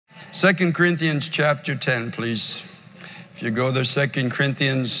2 Corinthians chapter 10, please. If you go there, 2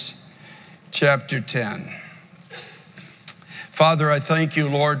 Corinthians chapter 10. Father, I thank you,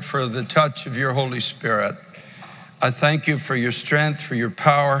 Lord, for the touch of your Holy Spirit. I thank you for your strength, for your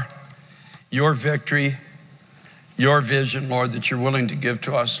power, your victory, your vision, Lord, that you're willing to give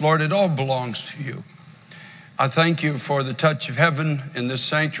to us. Lord, it all belongs to you. I thank you for the touch of heaven in this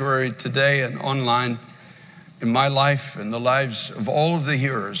sanctuary today and online in my life and the lives of all of the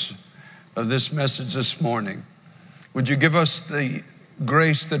hearers of this message this morning. Would you give us the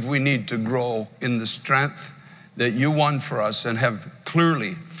grace that we need to grow in the strength that you won for us and have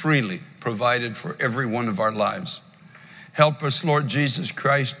clearly, freely provided for every one of our lives. Help us, Lord Jesus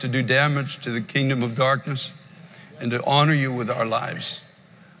Christ, to do damage to the kingdom of darkness and to honor you with our lives.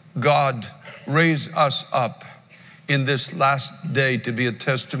 God, raise us up in this last day to be a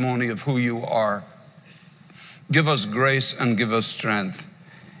testimony of who you are. Give us grace and give us strength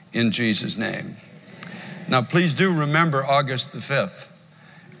in Jesus' name. Now, please do remember August the 5th.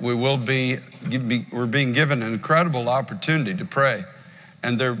 We're being given an incredible opportunity to pray.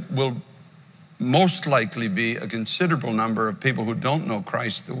 And there will most likely be a considerable number of people who don't know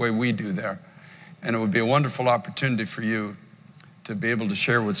Christ the way we do there. And it would be a wonderful opportunity for you to be able to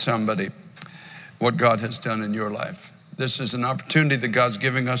share with somebody what God has done in your life. This is an opportunity that God's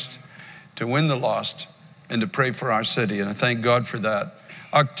giving us to win the lost and to pray for our city. And I thank God for that.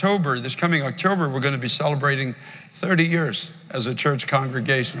 This coming October, we're going to be celebrating 30 years as a church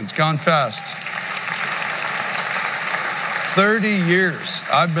congregation. It's gone fast. 30 years.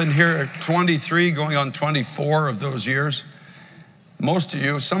 I've been here at 23, going on 24 of those years. Most of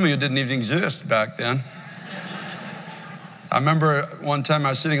you, some of you didn't even exist back then. I remember one time I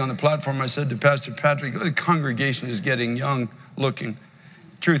was sitting on the platform, I said to Pastor Patrick, the congregation is getting young looking.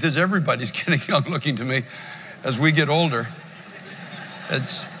 Truth is, everybody's getting young looking to me as we get older.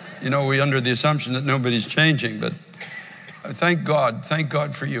 It's, we under the assumption that nobody's changing, but thank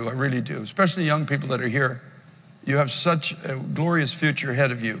God for you, I really do. Especially young people that are here. You have such a glorious future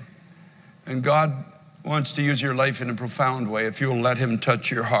ahead of you. And God wants to use your life in a profound way if you'll let him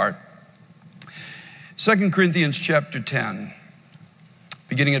touch your heart. 2 Corinthians chapter 10,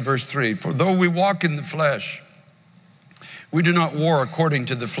 beginning at verse 3. For though we walk in the flesh, we do not war according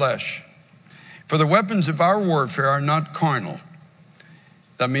to the flesh. For the weapons of our warfare are not carnal.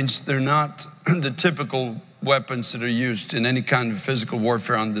 That means they're not the typical weapons that are used in any kind of physical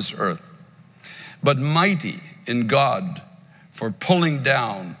warfare on this earth, but mighty in God for pulling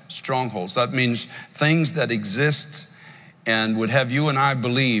down strongholds. That means things that exist and would have you and I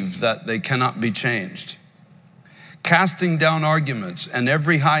believe that they cannot be changed. Casting down arguments and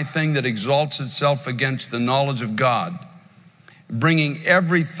every high thing that exalts itself against the knowledge of God, bringing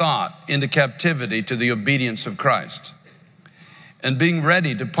every thought into captivity to the obedience of Christ, and being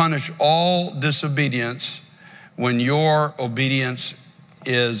ready to punish all disobedience when your obedience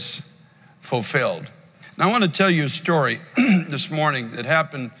is fulfilled. Now, I want to tell you a story this morning that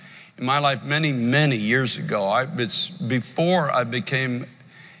happened in my life many, many years ago. It's before I became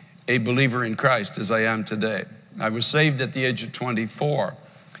a believer in Christ as I am today. I was saved at the age of 24,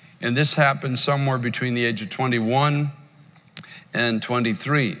 and this happened somewhere between the age of 21 and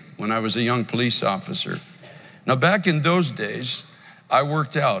 23 when I was a young police officer. Now, back in those days, I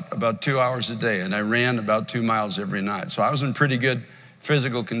worked out about 2 hours a day, and I ran about 2 miles every night. So I was in pretty good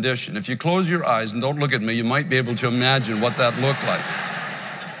physical condition. If you close your eyes and don't look at me, you might be able to imagine what that looked like.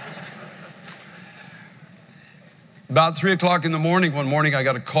 About 3 o'clock in the morning, one morning, I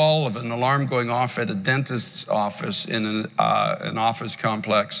got a call of an alarm going off at a dentist's office in an office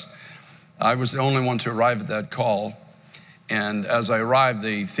complex. I was the only one to arrive at that call. And as I arrived,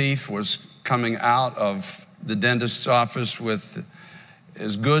 the thief was coming out of the dentist's office with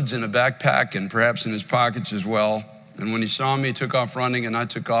his goods in a backpack and perhaps in his pockets as well. And when he saw me, he took off running, and I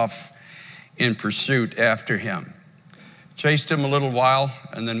took off in pursuit after him. Chased him a little while,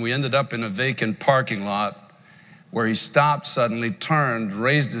 and then we ended up in a vacant parking lot where he stopped suddenly, turned,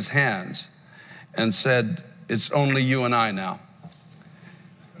 raised his hands, and said, "It's only you and I now."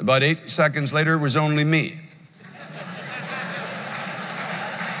 About 8 seconds later, it was only me.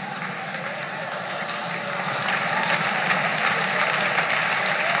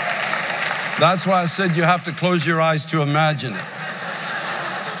 That's why I said you have to close your eyes to imagine it.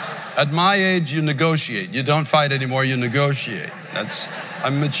 At my age, you negotiate. You don't fight anymore, you negotiate.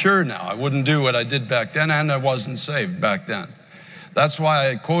 I'm mature now. I wouldn't do what I did back then, and I wasn't saved back then. That's why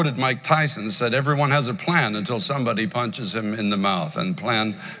I quoted Mike Tyson and said, everyone has a plan until somebody punches him in the mouth. And the plan,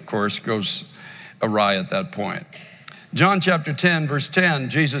 of course, goes awry at that point. John chapter 10, verse 10,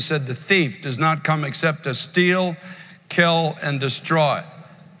 Jesus said, the thief does not come except to steal, kill, and destroy.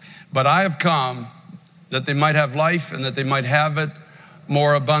 but I have come that they might have life and that they might have it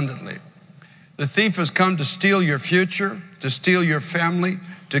more abundantly. The thief has come to steal your future, to steal your family,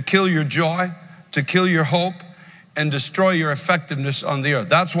 to kill your joy, to kill your hope, and destroy your effectiveness on the earth.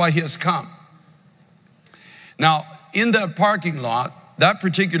 That's why he has come. Now, in that parking lot, that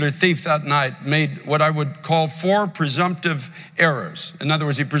particular thief that night made what I would call 4 presumptive errors. In other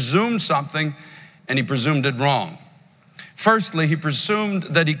words, he presumed something and he presumed it wrong. Firstly, he presumed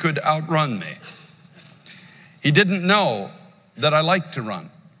that he could outrun me. He didn't know that I like to run.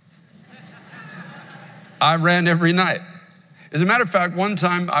 I ran every night. As a matter of fact, one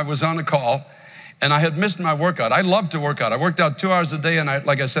time I was on a call and I had missed my workout. I love to work out. I worked out 2 hours a day, and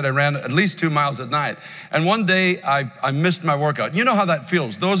like I said, I ran at least 2 miles at night. And one day I missed my workout. You know how that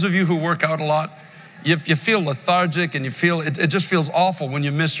feels. Those of you who work out a lot, you feel lethargic and you feel, it just feels awful when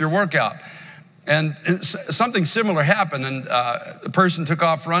you miss your workout. And something similar happened, and the person took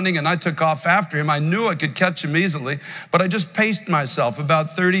off running and I took off after him. I knew I could catch him easily, but I just paced myself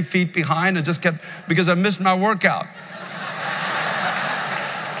about 30 feet behind and just kept, because I missed my workout.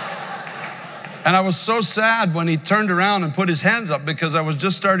 And I was so sad when he turned around and put his hands up, because I was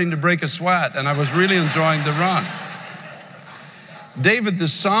just starting to break a sweat and I was really enjoying the run. David the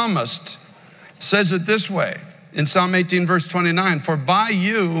psalmist says it this way in Psalm 18 verse 29, "For by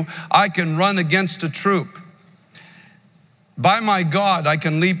you I can run against a troop. By my God I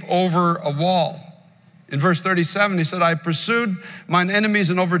can leap over a wall." In verse 37 he said, "I pursued mine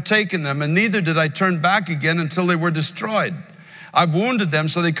enemies and overtaken them, and neither did I turn back again until they were destroyed. I've wounded them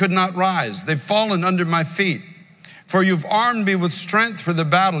so they could not rise. They've fallen under my feet. For you've armed me with strength for the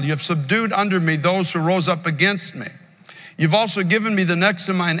battle. You have subdued under me those who rose up against me. You've also given me the necks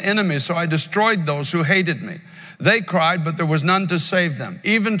of mine enemies, so I destroyed those who hated me. They cried, but there was none to save them.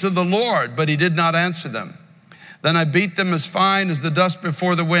 Even to the Lord, but he did not answer them. Then I beat them as fine as the dust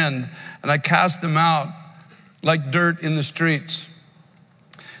before the wind, and I cast them out like dirt in the streets."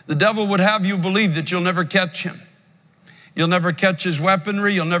 The devil would have you believe that you'll never catch him. You'll never catch his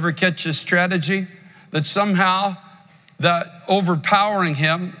weaponry. You'll never catch his strategy. That somehow that overpowering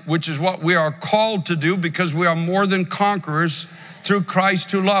him, which is what we are called to do because we are more than conquerors through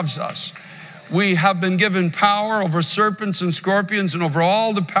Christ who loves us. We have been given power over serpents and scorpions and over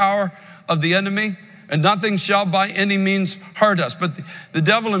all the power of the enemy, and nothing shall by any means hurt us. But the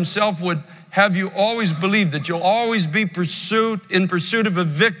devil himself would have you always believe that you'll always be in pursuit of a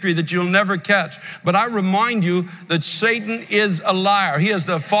victory that you'll never catch. But I remind you that Satan is a liar. He is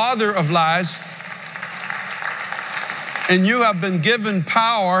the father of lies. And you have been given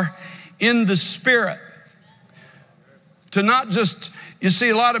power in the Spirit to not just, you see,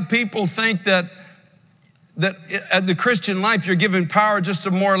 a lot of people think that at the Christian life you're given power just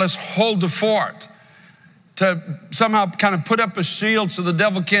to more or less hold the fort, to somehow kind of put up a shield so the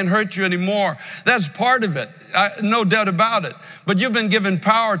devil can't hurt you anymore. That's part of it, no doubt about it. But you've been given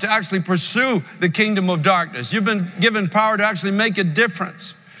power to actually pursue the kingdom of darkness. You've been given power to actually make a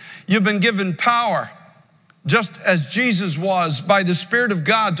difference. You've been given power, just as Jesus was, by the Spirit of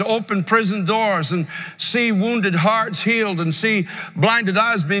God, to open prison doors and see wounded hearts healed and see blinded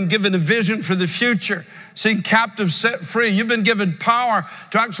eyes being given a vision for the future, seeing captives set free. You've been given power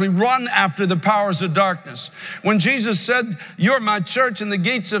to actually run after the powers of darkness. When Jesus said, "You're my church and the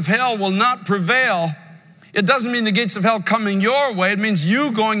gates of hell will not prevail," it doesn't mean the gates of hell coming your way. It means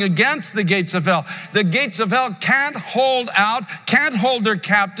you going against the gates of hell. The gates of hell can't hold out, can't hold their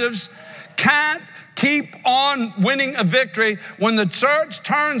captives, can't keep on winning a victory when the church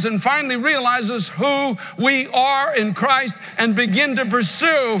turns and finally realizes who we are in Christ and begin to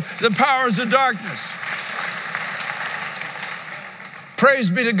pursue the powers of darkness.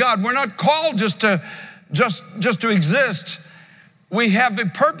 Praise be to God. We're not called just to exist. We have a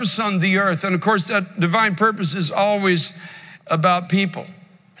purpose on the earth, and of course that divine purpose is always about people.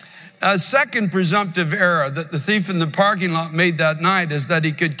 A second presumptive error that the thief in the parking lot made that night is that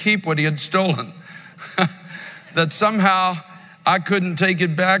he could keep what he had stolen. That somehow I couldn't take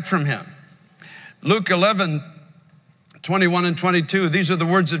it back from him. Luke 11, 21 and 22, these are the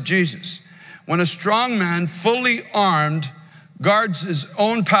words of Jesus. "When a strong man, fully armed, guards his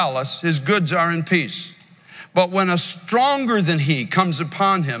own palace, his goods are in peace. But when a stronger than he comes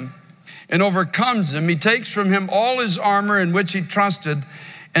upon him and overcomes him, he takes from him all his armor in which he trusted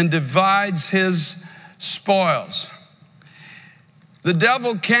and divides his spoils." The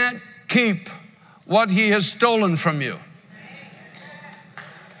devil can't keep what he has stolen from you.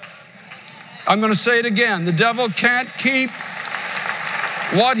 I'm going to say it again. The devil can't keep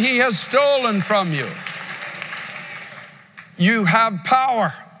what he has stolen from you. You have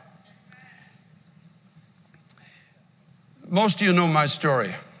power. Most of you know my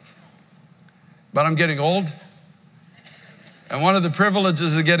story. but I'm getting old. And one of the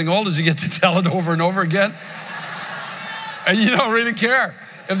privileges of getting old is you get to tell it over and over again. And you don't really care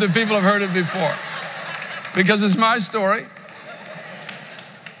if the people have heard it before, because it's my story.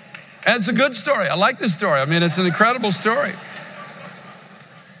 And it's a good story. I like this story. I mean, it's an incredible story.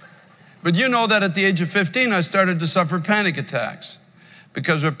 But you know that at the age of 15, I started to suffer panic attacks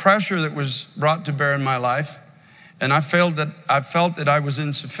because of pressure that was brought to bear in my life. And I felt that I was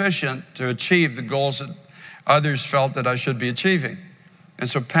insufficient to achieve the goals that others felt that I should be achieving. And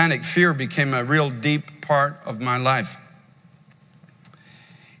so panic, fear became a real deep part of my life.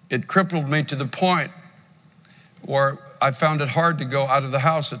 It crippled me to the point where I found it hard to go out of the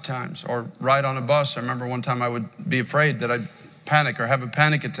house at times or ride on a bus. I remember one time I would be afraid that I'd panic or have a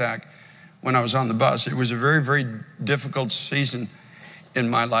panic attack when I was on the bus. It was a very, very difficult season in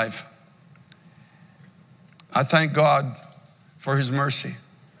my life. I thank God for his mercy.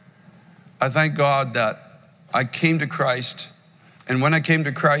 I thank God that I came to Christ. And when I came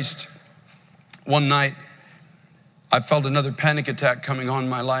to Christ, one night, I felt another panic attack coming on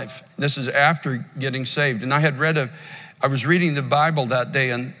my life. This is after getting saved. And I was reading the Bible that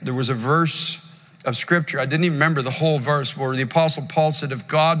day, and there was a verse of scripture. I didn't even remember the whole verse, where the Apostle Paul said, if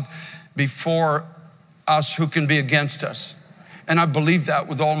God be for us, who can be against us? And I believed that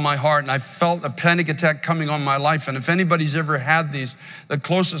with all my heart. And I felt a panic attack coming on my life. And if anybody's ever had these, the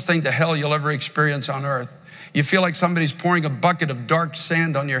closest thing to hell you'll ever experience on earth. You feel like somebody's pouring a bucket of dark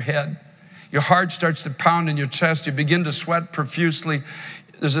sand on your head. Your heart starts to pound in your chest. You begin to sweat profusely.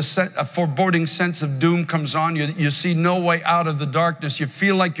 There's a foreboding sense of doom comes on you. You see no way out of the darkness. You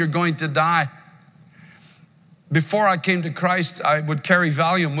feel like you're going to die. Before I came to Christ, I would carry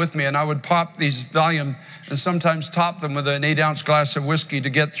Valium with me, and I would pop these Valium and sometimes top them with an 8-ounce glass of whiskey to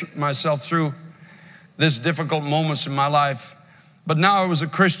get myself through this difficult moments in my life. But now I was a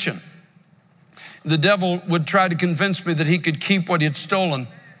Christian. The devil would try to convince me that he could keep what he had stolen.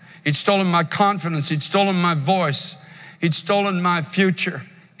 He'd stolen my confidence. He'd stolen my voice. He'd stolen my future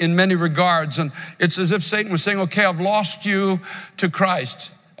in many regards. And it's as if Satan was saying, okay, I've lost you to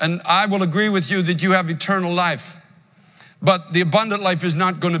Christ, and I will agree with you that you have eternal life. But the abundant life is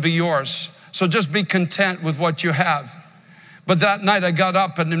not going to be yours. So just be content with what you have. But that night I got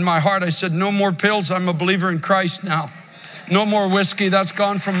up, and in my heart I said, no more pills. I'm a believer in Christ now. No more whiskey. That's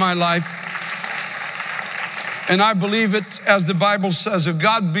gone from my life. And I believe it, as the Bible says, if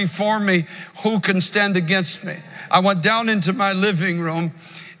God be for me, who can stand against me? I went down into my living room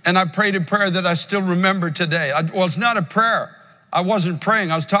and I prayed a prayer that I still remember today. Well, it's not a prayer. I wasn't praying.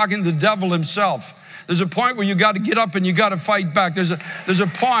 I was talking to the devil himself. There's a point where you got to get up and you got to fight back. There's a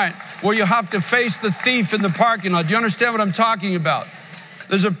point where you have to face the thief in the parking lot. Do you understand what I'm talking about?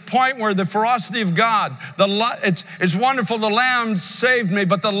 There's a point where the ferocity of God, it's wonderful the lamb saved me,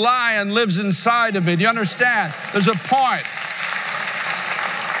 but the lion lives inside of me. Do you understand? There's a point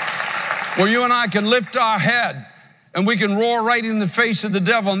where you and I can lift our head and we can roar right in the face of the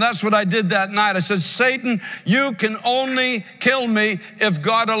devil. And that's what I did that night. I said, Satan, you can only kill me if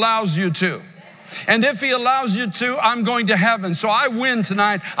God allows you to. And if he allows you to, I'm going to heaven. So I win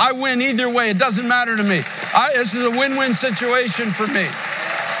tonight. I win either way. It doesn't matter to me. This is a win-win situation for me.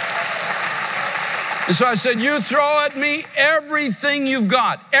 And so I said, you throw at me everything you've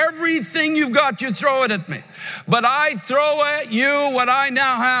got. Everything you've got, you throw it at me. But I throw at you what I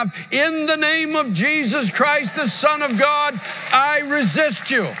now have. In the name of Jesus Christ, the Son of God, I resist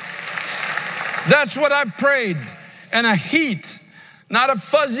you. That's what I prayed. And a heat, not a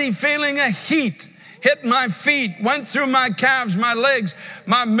fuzzy feeling, a heat hit my feet, went through my calves, my legs,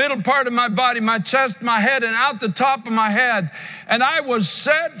 my middle part of my body, my chest, my head, and out the top of my head. And I was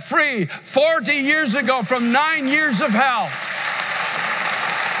set free 40 years ago from 9 years of hell.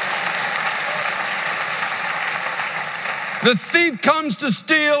 The thief comes to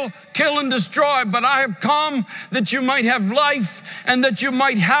steal, kill, and destroy, but I have come that you might have life and that you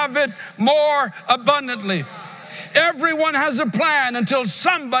might have it more abundantly. Everyone has a plan until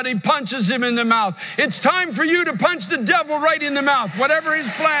somebody punches him in the mouth. It's time for you to punch the devil right in the mouth, whatever his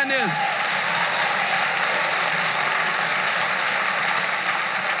plan is.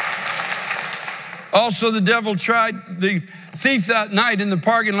 Also, the devil tried the thief that night in the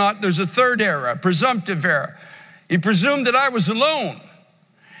parking lot. There's a third error, a presumptive error. He presumed that I was alone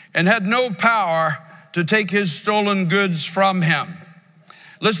and had no power to take his stolen goods from him.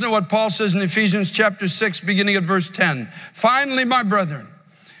 Listen to what Paul says in Ephesians chapter 6, beginning at verse 10. Finally, my brethren,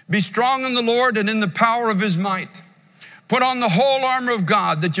 be strong in the Lord and in the power of his might. Put on the whole armor of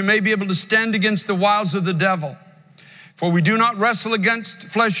God that you may be able to stand against the wiles of the devil. For we do not wrestle against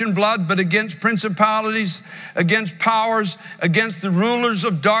flesh and blood, but against principalities, against powers, against the rulers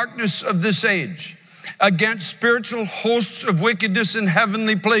of darkness of this age, against spiritual hosts of wickedness in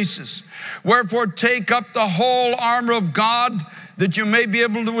heavenly places. Wherefore take up the whole armor of God, that you may be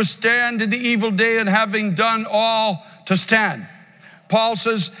able to withstand in the evil day, and having done all, to stand. Paul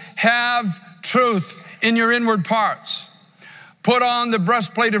says, have truth in your inward parts. Put on the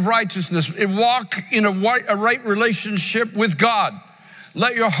breastplate of righteousness. Walk in a right relationship with God.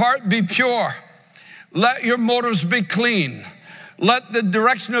 Let your heart be pure. Let your motives be clean. Let the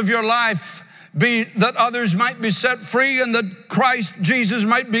direction of your life be that others might be set free and that Christ Jesus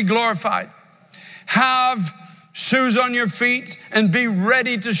might be glorified. Have shoes on your feet and be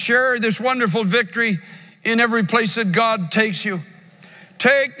ready to share this wonderful victory in every place that God takes you.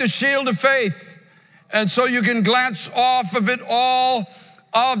 Take the shield of faith, and so you can glance off of it all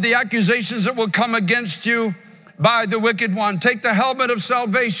of the accusations that will come against you by the wicked one. Take the helmet of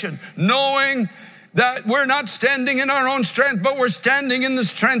salvation, knowing that we're not standing in our own strength, but we're standing in the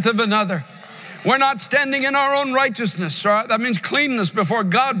strength of another. We're not standing in our own righteousness. That means cleanness before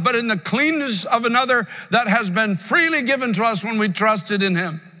God, but in the cleanness of another that has been freely given to us when we trusted in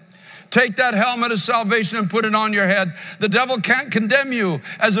him. Take that helmet of salvation and put it on your head. The devil can't condemn you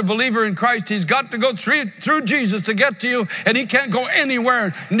as a believer in Christ. He's got to go through Jesus to get to you, and he can't go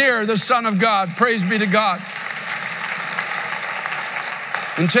anywhere near the Son of God. Praise be to God.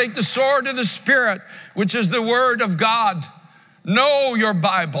 And take the sword of the Spirit, which is the word of God. Know your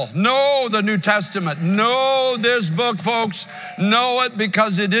Bible. Know the New Testament. Know this book, folks. Know it,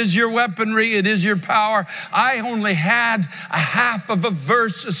 because it is your weaponry. It is your power. I only had a half of a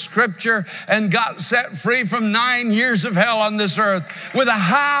verse of scripture and got set free from 9 years of hell on this earth with a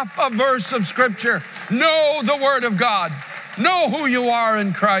half a verse of scripture. Know the word of God. Know who you are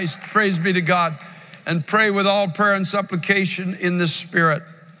in Christ. Praise be to God. And pray with all prayer and supplication in the Spirit.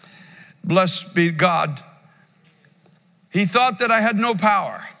 Blessed be God. He thought that I had no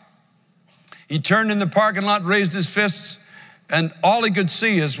power. He turned in the parking lot, raised his fists, and all he could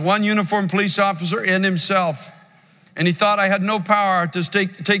see is one uniformed police officer and himself. And he thought I had no power to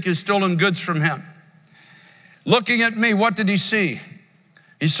take his stolen goods from him. Looking at me, what did he see?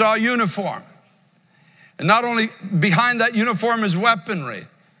 He saw a uniform. And not only behind that uniform is weaponry.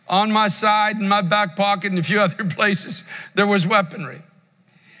 On my side, in my back pocket, and a few other places, there was weaponry.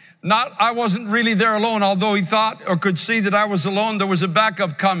 I wasn't really there alone, although he thought or could see that I was alone. There was a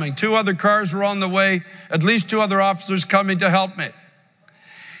backup coming. 2 other cars were on the way, at least 2 other officers coming to help me.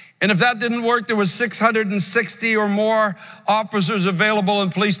 And if that didn't work, there was 660 or more officers available in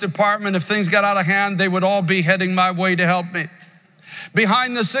police department. If things got out of hand, they would all be heading my way to help me.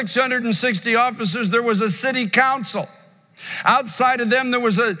 Behind the 660 officers, there was a city council. Outside of them, there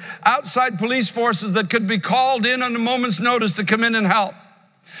was outside police forces that could be called in on a moment's notice to come in and help.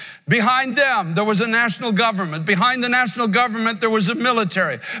 Behind them, there was a national government. Behind the national government, there was a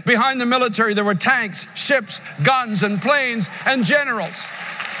military. Behind the military, there were tanks, ships, guns, and planes, and generals.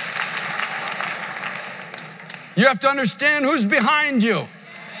 You have to understand who's behind you.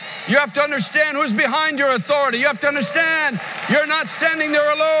 You have to understand who's behind your authority. You have to understand you're not standing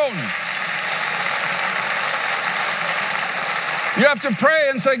there alone. You have to pray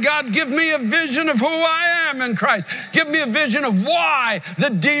and say, God, give me a vision of who I am in Christ. Give me a vision of why the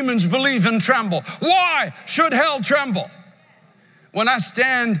demons believe and tremble. Why should hell tremble? When I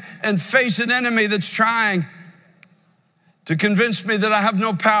stand and face an enemy that's trying to convince me that I have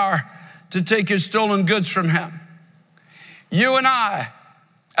no power to take his stolen goods from him. You and I,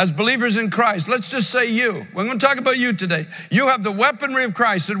 as believers in Christ, let's just say you. We're going to talk about you today. You have the weaponry of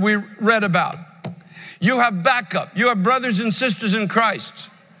Christ that we read about. You have backup. You have brothers and sisters in Christ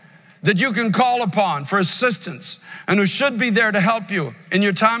that you can call upon for assistance and who should be there to help you in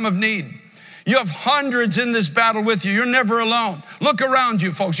your time of need. You have hundreds in this battle with you. You're never alone. Look around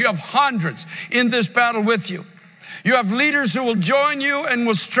you, folks. You have hundreds in this battle with you. You have leaders who will join you and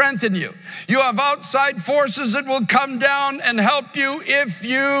will strengthen you. You have outside forces that will come down and help you if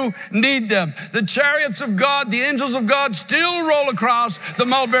you need them. The chariots of God, the angels of God still roll across the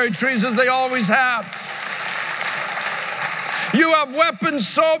mulberry trees as they always have. You have weapons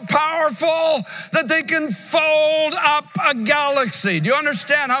so powerful that they can fold up a galaxy. Do you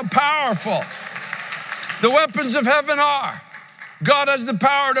understand how powerful the weapons of heaven are? God has the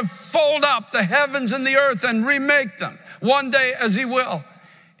power to fold up the heavens and the earth and remake them one day, as he will,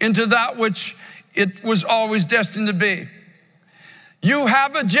 into that which it was always destined to be. You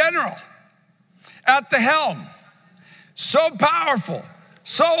have a general at the helm, so powerful,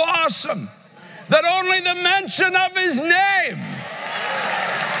 so awesome, that only the mention of his name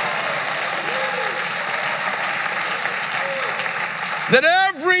that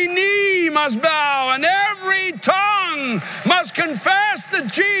every knee must bow and every tongue must confess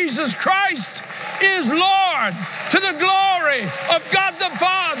that Jesus Christ is Lord, to the glory of God the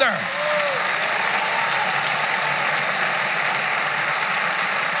Father.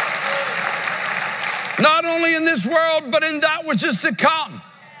 Not only in this world, but in that which is to come.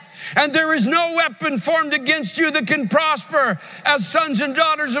 And there is no weapon formed against you that can prosper as sons and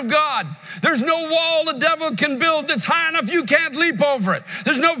daughters of God. There's no wall the devil can build that's high enough you can't leap over it.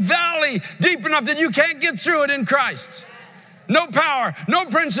 There's no valley deep enough that you can't get through it in Christ. No power, no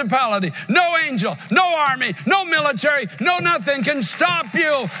principality, no angel, no army, no military, no nothing can stop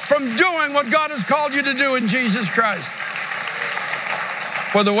you from doing what God has called you to do in Jesus Christ.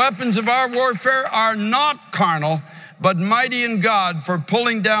 For the weapons of our warfare are not carnal, but mighty in God for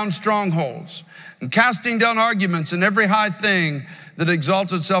pulling down strongholds and casting down arguments and every high thing that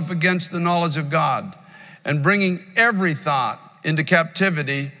exalts itself against the knowledge of God, and bringing every thought into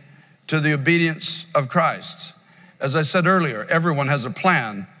captivity to the obedience of Christ. As I said earlier, everyone has a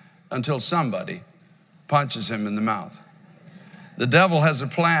plan until somebody punches him in the mouth. The devil has a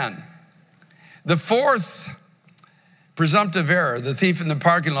plan. The fourth presumptive error the thief in the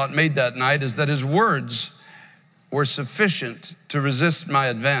parking lot made that night is that his words were sufficient to resist my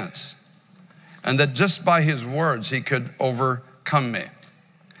advance, and that just by his words he could overcome me.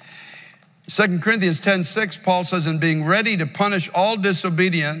 2 Corinthians 10:6, Paul says, "In being ready to punish all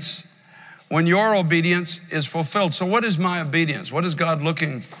disobedience when your obedience is fulfilled." So what is my obedience? What is God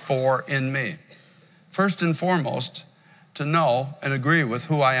looking for in me? First and foremost, to know and agree with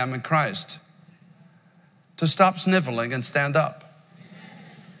who I am in Christ. To stop sniffling and stand up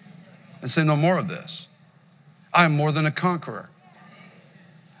and say, no more of this. I am more than a conqueror.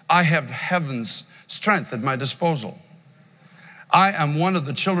 I have heaven's strength at my disposal. I am one of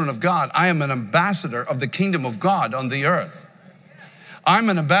the children of God. I am an ambassador of the kingdom of God on the earth. I'm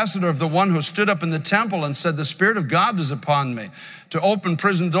an ambassador of the one who stood up in the temple and said, the Spirit of God is upon me to open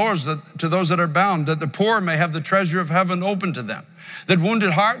prison doors to those that are bound, that the poor may have the treasure of heaven open to them, that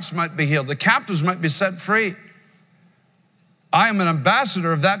wounded hearts might be healed, the captives might be set free. I am an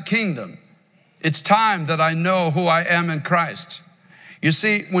ambassador of that kingdom. It's time that I know who I am in Christ. You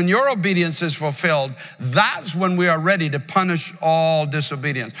see, when your obedience is fulfilled, that's when we are ready to punish all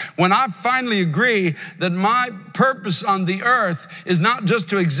disobedience. When I finally agree that my purpose on the earth is not just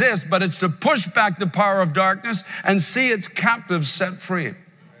to exist, but it's to push back the power of darkness and see its captives set free.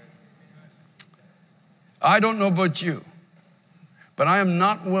 I don't know about you, but I am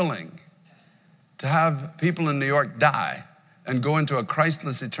not willing to have people in New York die and go into a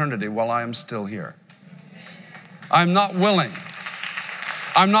Christless eternity while I am still here. I'm not willing.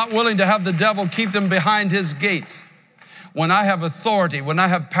 I'm not willing to have the devil keep them behind his gate when I have authority, when I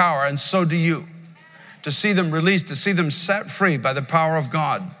have power, and so do you, to see them released, to see them set free by the power of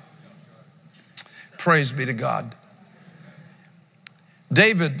God. Praise be to God.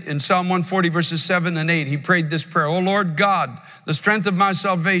 David, in Psalm 140, verses 7 and 8, he prayed this prayer, "O Lord God, the strength of my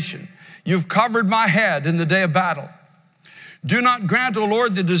salvation, you've covered my head in the day of battle. Do not grant, O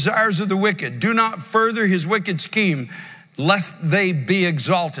Lord, the desires of the wicked. Do not further his wicked scheme, lest they be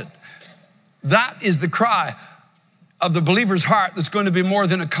exalted." That is the cry of the believer's heart that's going to be more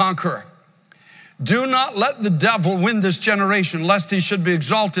than a conqueror. Do not let the devil win this generation, lest he should be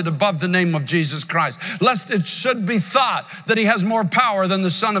exalted above the name of Jesus Christ, lest it should be thought that he has more power than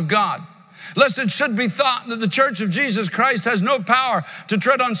the Son of God, lest it should be thought that the church of Jesus Christ has no power to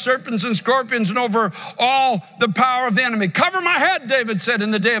tread on serpents and scorpions and over all the power of the enemy. Cover my head, David said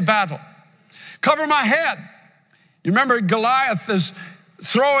in the day of battle. Cover my head. You remember Goliath is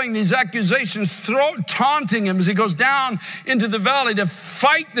throwing these accusations, taunting him as he goes down into the valley to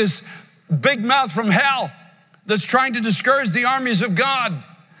fight this big mouth from hell that's trying to discourage the armies of God.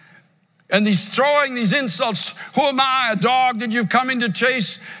 And he's throwing these insults. Who am I, a dog that you've come in to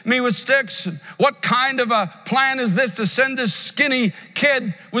chase me with sticks? What kind of a plan is this to send this skinny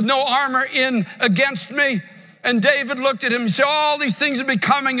kid with no armor in against me? And David looked at him and said, all these things would be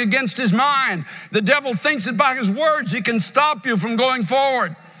coming against his mind. The devil thinks that by his words he can stop you from going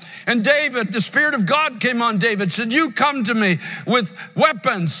forward. And David, the Spirit of God came on David, said, you come to me with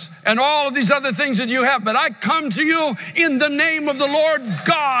weapons and all of these other things that you have, but I come to you in the name of the Lord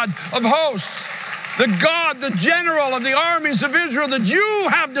God of hosts, the God, the general of the armies of Israel that you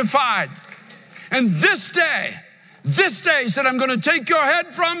have defied. And this day, he said, I'm going to take your head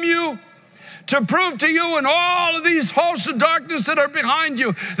from you to prove to you and all of these hosts of darkness that are behind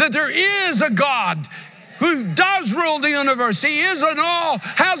you that there is a God who does rule the universe. He is in all,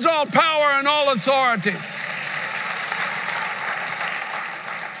 has all power and all authority.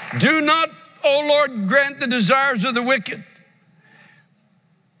 Do not, O Lord, grant the desires of the wicked.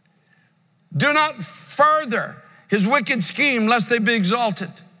 Do not further his wicked scheme, lest they be exalted.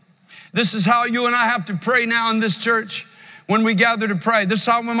 This is how you and I have to pray now in this church when we gather to pray. This is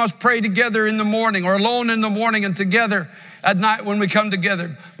how we must pray together in the morning, or alone in the morning and together at night when we come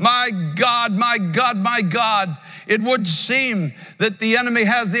together. My God, my God, my God, it would seem that the enemy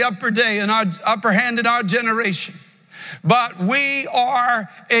has the upper hand in our generation. But we are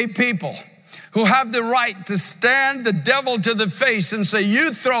a people who have the right to stand the devil to the face and say,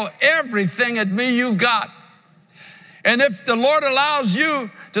 you throw everything at me you've got. And if the Lord allows you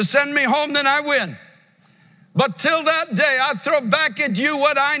to send me home, then I win. But till that day, I throw back at you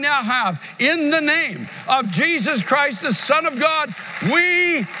what I now have. In the name of Jesus Christ, the Son of God,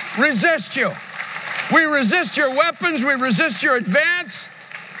 we resist you. We resist your weapons. We resist your advance.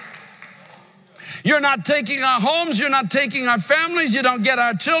 You're not taking our homes. You're not taking our families. You don't get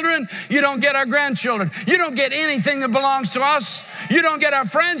our children. You don't get our grandchildren. You don't get anything that belongs to us. You don't get our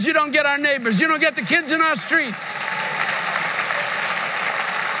friends. You don't get our neighbors. You don't get the kids in our street.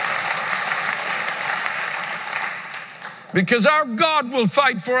 Because our God will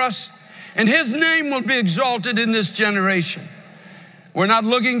fight for us, and his name will be exalted in this generation. We're not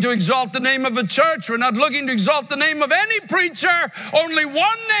looking to exalt the name of a church. We're not looking to exalt the name of any preacher. Only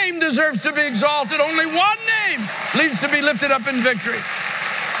one name deserves to be exalted. Only one name needs to be lifted up in victory.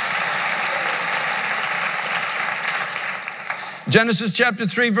 Genesis chapter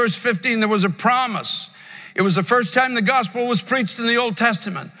 3, verse 15, there was a promise. It was the first time the gospel was preached in the Old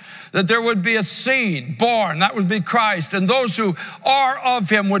Testament, that there would be a seed born, that would be Christ, and those who are of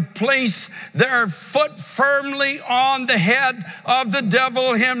him would place their foot firmly on the head of the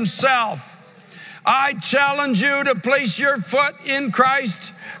devil himself. I challenge you to place your foot in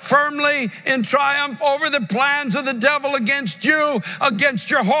Christ firmly in triumph over the plans of the devil against you,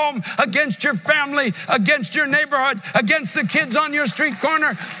 against your home, against your family, against your neighborhood, against the kids on your street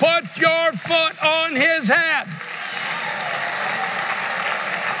corner. Put your foot on his head.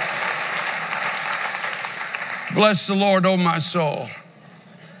 Bless the Lord, oh my soul.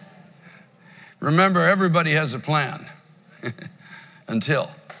 Remember, everybody has a plan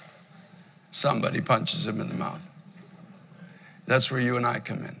until somebody punches him in the mouth. That's where you and I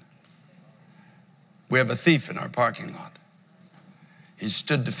come in. We have a thief in our parking lot. He's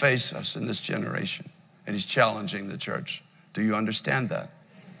stood to face us in this generation, and he's challenging the church. Do you understand that?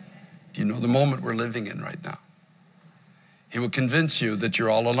 Do you know the moment we're living in right now? He will convince you that you're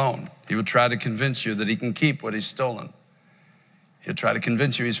all alone. He will try to convince you that he can keep what he's stolen. He'll try to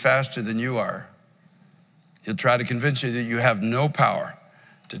convince you he's faster than you are. He'll try to convince you that you have no power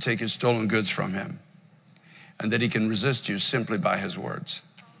to take his stolen goods from him, and that he can resist you simply by his words.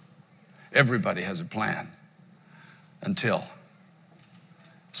 Everybody has a plan until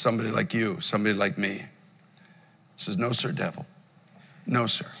somebody like you, somebody like me says, no, sir, devil. No,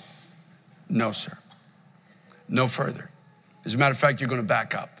 sir. No, sir. No further. As a matter of fact, you're going to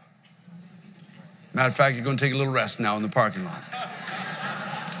back up. Matter of fact, you're going to take a little rest now in the parking lot.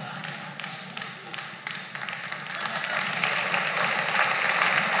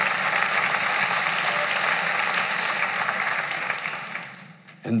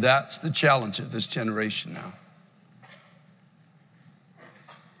 And that's the challenge of this generation now.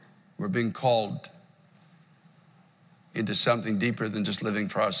 We're being called into something deeper than just living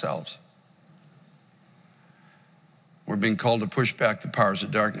for ourselves. We're being called to push back the powers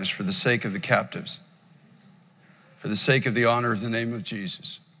of darkness for the sake of the captives, for the sake of the honor of the name of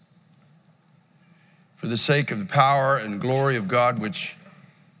Jesus, for the sake of the power and glory of God, which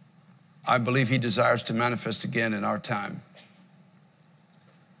I believe he desires to manifest again in our time.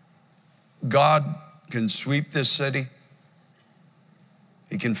 God can sweep this city.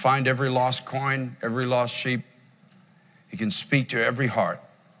 He can find every lost coin, every lost sheep. He can speak to every heart.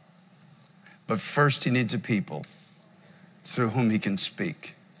 But first he needs a people through whom he can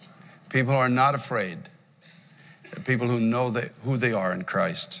speak. People who are not afraid. People who know who they are in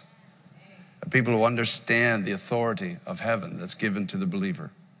Christ. People who understand the authority of heaven that's given to the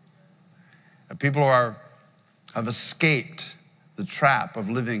believer. People who have escaped the trap of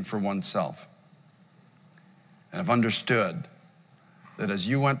living for oneself and have understood that as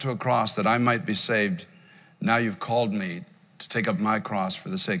you went to a cross that I might be saved, now you've called me to take up my cross for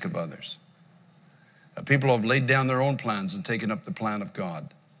the sake of others. People who have laid down their own plans and taken up the plan of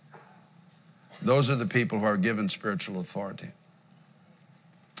God. Those are the people who are given spiritual authority.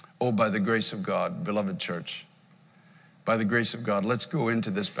 Oh, by the grace of God, beloved church, by the grace of God, let's go into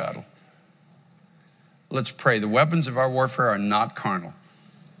this battle. Let's pray. The weapons of our warfare are not carnal.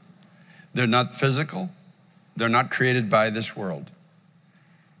 They're not physical. They're not created by this world.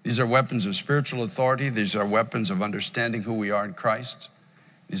 These are weapons of spiritual authority. These are weapons of understanding who we are in Christ.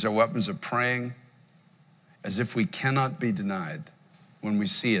 These are weapons of praying as if we cannot be denied when we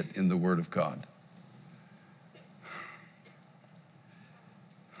see it in the Word of God.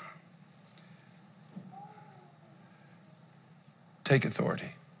 Take authority.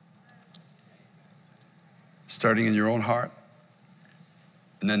 Starting in your own heart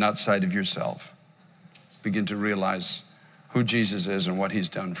and then outside of yourself. Begin to realize who Jesus is and what he's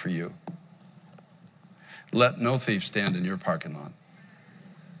done for you. Let no thief stand in your parking lot.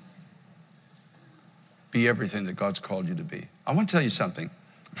 Be everything that God's called you to be. I want to tell you something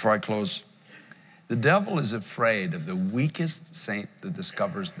before I close. The devil is afraid of the weakest saint that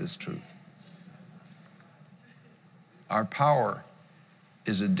discovers this truth. Our power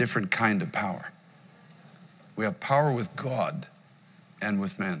is a different kind of power. We have power with God and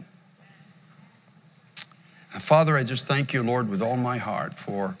with men. And Father, I just thank you, Lord, with all my heart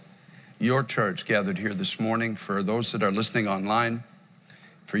for your church gathered here this morning, for those that are listening online,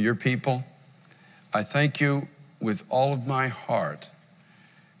 for your people. I thank you with all of my heart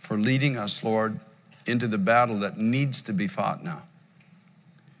for leading us, Lord, into the battle that needs to be fought now.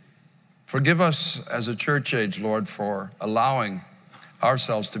 Forgive us as a church age, Lord, for allowing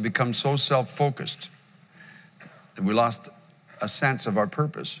ourselves to become so self-focused that we lost a sense of our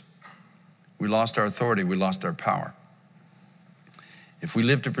purpose. We lost our authority. We lost our power. If we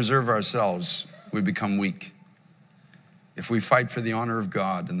live to preserve ourselves, we become weak. If we fight for the honor of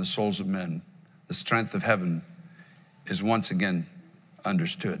God and the souls of men, the strength of heaven is once again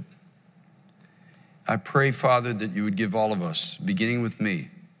understood. I pray, Father, that you would give all of us, beginning with me,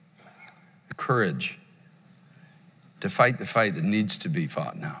 the courage to fight the fight that needs to be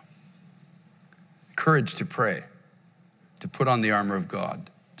fought now. Courage to pray, to put on the armor of God,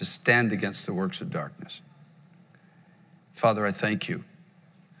 to stand against the works of darkness. Father, I thank you.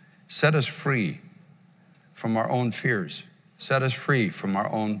 Set us free from our own fears. Set us free from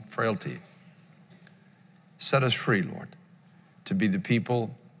our own frailty. Set us free, Lord, to be the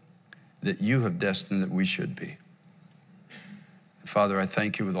people that you have destined that we should be. And Father, I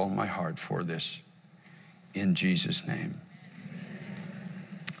thank you with all my heart for this. In Jesus' name.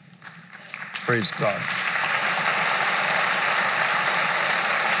 Praise God.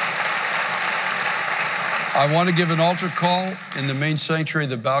 I want to give an altar call in the main sanctuary,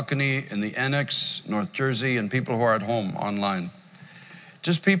 the balcony, in the annex, North Jersey, and people who are at home online.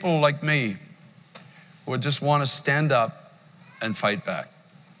 Just people like me who just want to stand up and fight back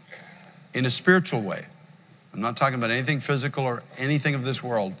in a spiritual way. I'm not talking about anything physical or anything of this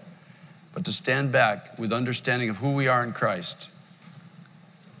world, but to stand back with understanding of who we are in Christ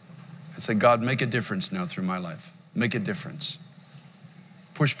and say, God, make a difference now through my life. Make a difference.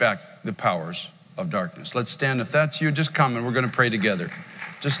 Push back the powers of darkness. Let's stand. If that's you, just come and we're going to pray together.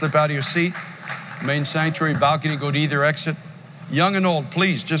 Just slip out of your seat. Main sanctuary, balcony, go to either exit. Young and old,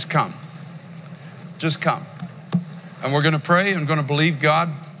 please just come. Just come. And we're going to pray and going to believe God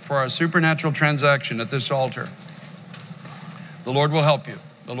for a supernatural transaction at this altar. The Lord will help you.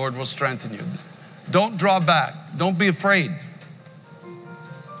 The Lord will strengthen you. Don't draw back. Don't be afraid.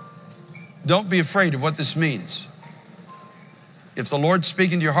 Don't be afraid of what this means. If the Lord's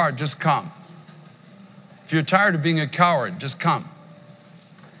speaking to your heart, just come. If you're tired of being a coward, just come.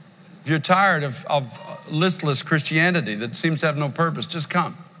 If you're tired of listless Christianity that seems to have no purpose, just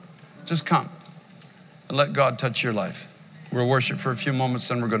come. Just come and let God touch your life. We'll worship for a few moments,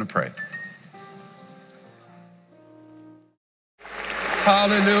 then we're going to pray.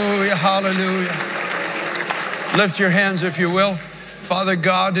 Hallelujah, hallelujah. Lift your hands if you will. Father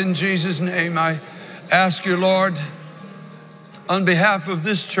God, in Jesus' name, I ask you, Lord, on behalf of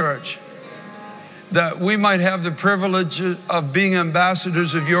this church, that we might have the privilege of being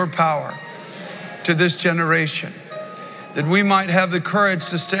ambassadors of your power to this generation, that we might have the courage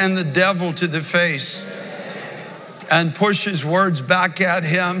to stand the devil to the face and push his words back at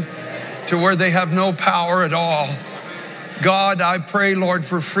him to where they have no power at all. God, I pray, Lord,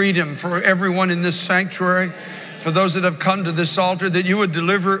 for freedom for everyone in this sanctuary, for those that have come to this altar, that you would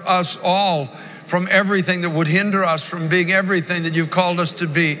deliver us all from everything that would hinder us from being everything that you've called us to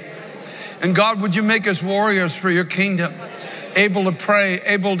be. And God, would you make us warriors for your kingdom, able to pray,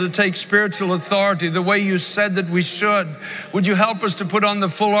 able to take spiritual authority the way you said that we should. Would you help us to put on the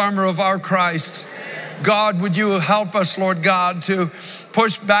full armor of our Christ? God, would you help us, Lord God, to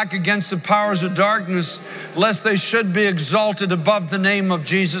push back against the powers of darkness, lest they should be exalted above the name of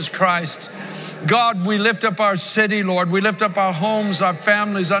Jesus Christ. God, we lift up our city, Lord. We lift up our homes, our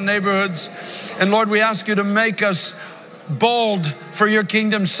families, our neighborhoods. And Lord, we ask you to make us bold for your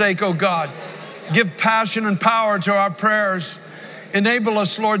kingdom's sake, oh God. Give passion and power to our prayers. Enable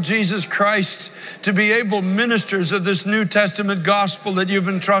us, Lord Jesus Christ, to be able ministers of this New Testament gospel that you've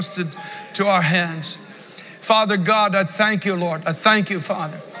entrusted to our hands. Father God, I thank you, Lord. I thank you,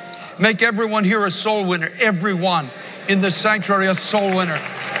 Father. Make everyone here a soul winner. Everyone in the sanctuary a soul winner.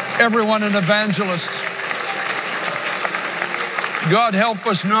 Everyone an evangelist. God, help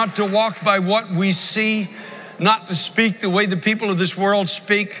us not to walk by what we see, not to speak the way the people of this world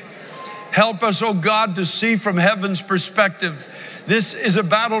speak. Help us, oh God, to see from heaven's perspective. This is a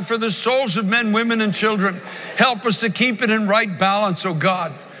battle for the souls of men, women, and children. Help us to keep it in right balance, oh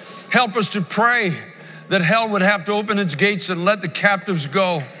God. Help us to pray that hell would have to open its gates and let the captives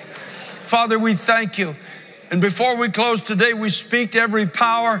go. Father, we thank you. And before we close today, we speak to every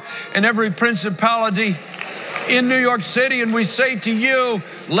power and every principality in New York City, and we say to you,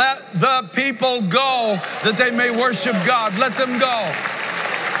 let the people go that they may worship God. Let them go.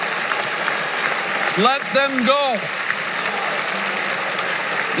 Let them go.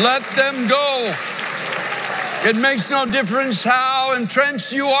 Let them go. It makes no difference how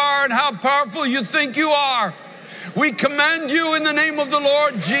entrenched you are and how powerful you think you are. We command you in the name of the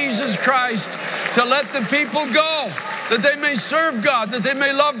Lord Jesus Christ to let the people go, that they may serve God, that they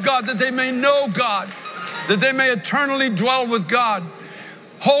may love God, that they may know God, that they may eternally dwell with God.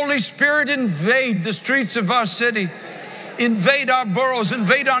 Holy Spirit, invade the streets of our city. Invade our boroughs,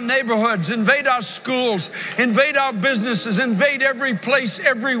 invade our neighborhoods, invade our schools, invade our businesses, invade every place,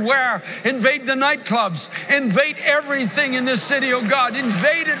 everywhere. Invade the nightclubs, invade everything in this city, oh God.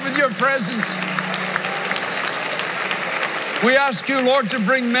 Invade it with your presence. We ask you, Lord, to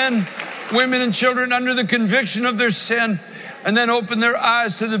bring men, women, and children under the conviction of their sin, and then open their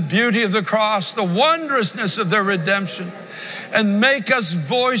eyes to the beauty of the cross, the wondrousness of their redemption. And make us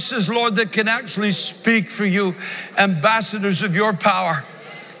voices, Lord, that can actually speak for you, ambassadors of your power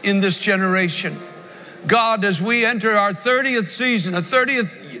in this generation. God, as we enter our 30th season, a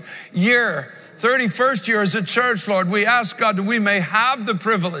 30th year, 31st year as a church, Lord, we ask, God, that we may have the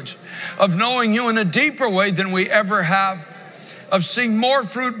privilege of knowing you in a deeper way than we ever have, of seeing more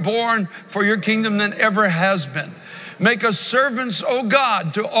fruit born for your kingdom than ever has been. Make us servants, oh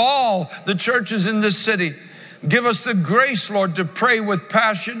God, to all the churches in this city. Give us the grace, Lord, to pray with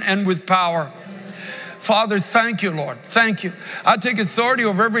passion and with power. Father, thank you, Lord. Thank you. I take authority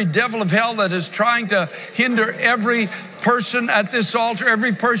over every devil of hell that is trying to hinder every person at this altar,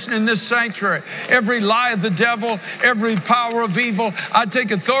 every person in this sanctuary, every lie of the devil, every power of evil. I take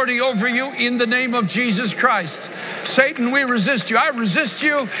authority over you in the name of Jesus Christ. Satan, we resist you. I resist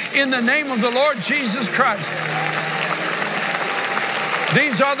you in the name of the Lord Jesus Christ.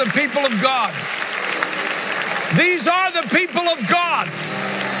 These are the people of God. These are the people of God.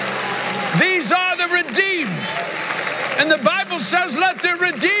 These are the redeemed. And the Bible says, let the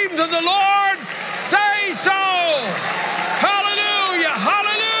redeemed of the Lord say so. Hallelujah,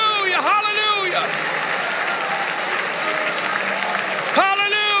 hallelujah, hallelujah.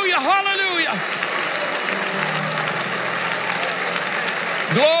 Hallelujah, hallelujah.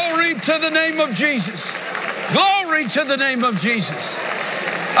 Glory to the name of Jesus. Glory to the name of Jesus.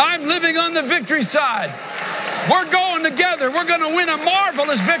 I'm living on the victory side. We're going together. We're going to win a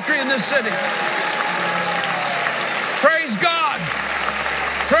marvelous victory in this city. Praise God.